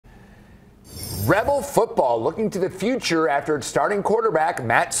Rebel football looking to the future after its starting quarterback,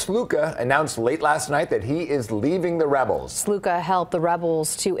 Matt Sluka, announced late last night that he is leaving the Rebels. Sluka helped the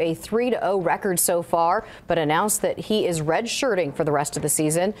Rebels to a 3-0 record so far, but announced that he is redshirting for the rest of the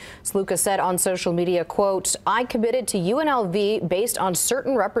season. Sluka said on social media, quote, "I committed to UNLV based on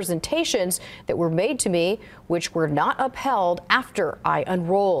certain representations that were made to me, which were not upheld after I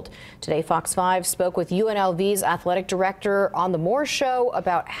enrolled." Today, Fox 5 spoke with UNLV's athletic director on The Moore Show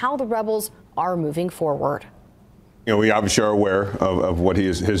about how the Rebels are moving forward. You know, we obviously are aware of what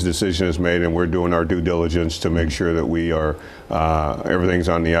his decision has made, and we're doing our due diligence to make sure that we are everything's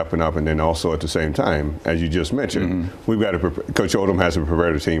on the up and up. And then also at the same time, as you just mentioned, we've got Coach Odom has to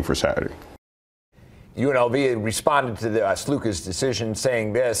prepare the team for Saturday. UNLV responded to Sluka's decision,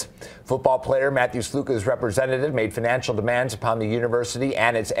 saying this: football player Matthew Sluka's representative made financial demands upon the university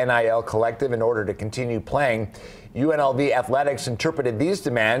and its NIL collective in order to continue playing. UNLV Athletics interpreted these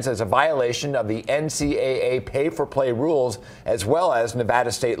demands as a violation of the NCAA pay-for-play rules as well as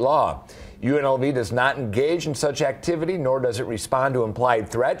Nevada state law. UNLV does not engage in such activity, nor does it respond to implied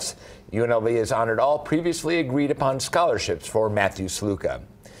threats. UNLV has honored all previously agreed upon scholarships for Matthew Sluka.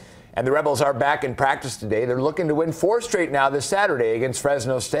 And the Rebels are back in practice today. They're looking to win 4 straight now this Saturday against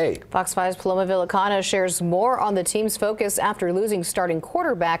Fresno State. Fox 5's Paloma Villicana shares more on the team's focus after losing starting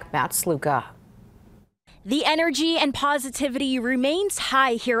quarterback Matt Sluka. The energy and positivity remains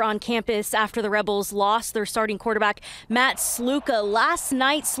high here on campus after the Rebels lost their starting quarterback, Matt Sluka. Last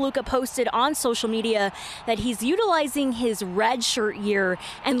night, Sluka posted on social media that he's utilizing his redshirt year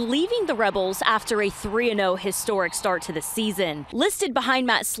and leaving the Rebels after a 3-0 historic start to the season. Listed behind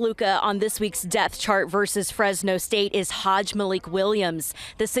Matt Sluka on this week's depth chart versus Fresno State is Malik Williams.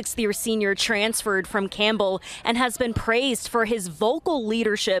 The 6th-year senior transferred from Campbell and has been praised for his vocal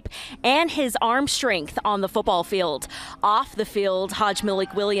leadership and his arm strength on the football field. Off the field,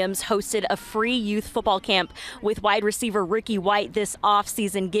 Malik Williams hosted a free youth football camp with wide receiver Ricky White this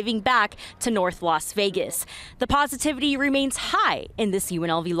offseason, giving back to North Las Vegas. The positivity remains high in this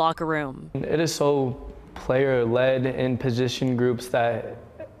UNLV locker room. It is so player-led in position groups that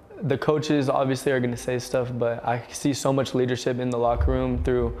the coaches obviously are going to say stuff, but I see so much leadership in the locker room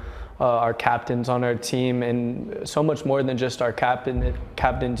through our captains on our team, and so much more than just our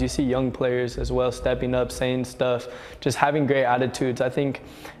captains. You see young players as well stepping up, saying stuff, just having great attitudes. I think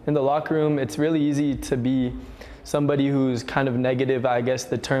in the locker room, it's really easy to be somebody who's kind of negative, I guess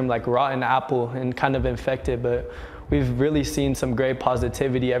the term like rotten apple, and kind of infected, but we've really seen some great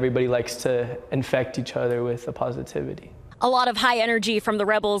positivity. Everybody likes to infect each other with the positivity. A lot of high energy from the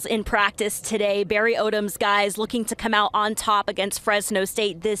Rebels in practice today. Barry Odom's guys looking to come out on top against Fresno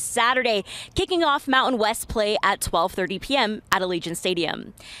State this Saturday, kicking off Mountain West play at 12:30 p.m. at Allegiant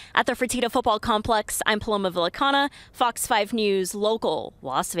Stadium. At the Fertitta Football Complex, I'm Paloma Villicana, Fox 5 News, local,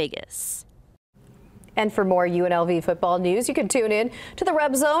 Las Vegas. And for more UNLV football news, you can tune in to the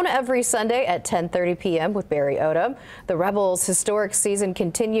Reb Zone every Sunday at 10:30 p.m. with Barry Odom. The Rebels' historic season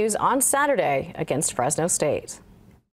continues on Saturday against Fresno State.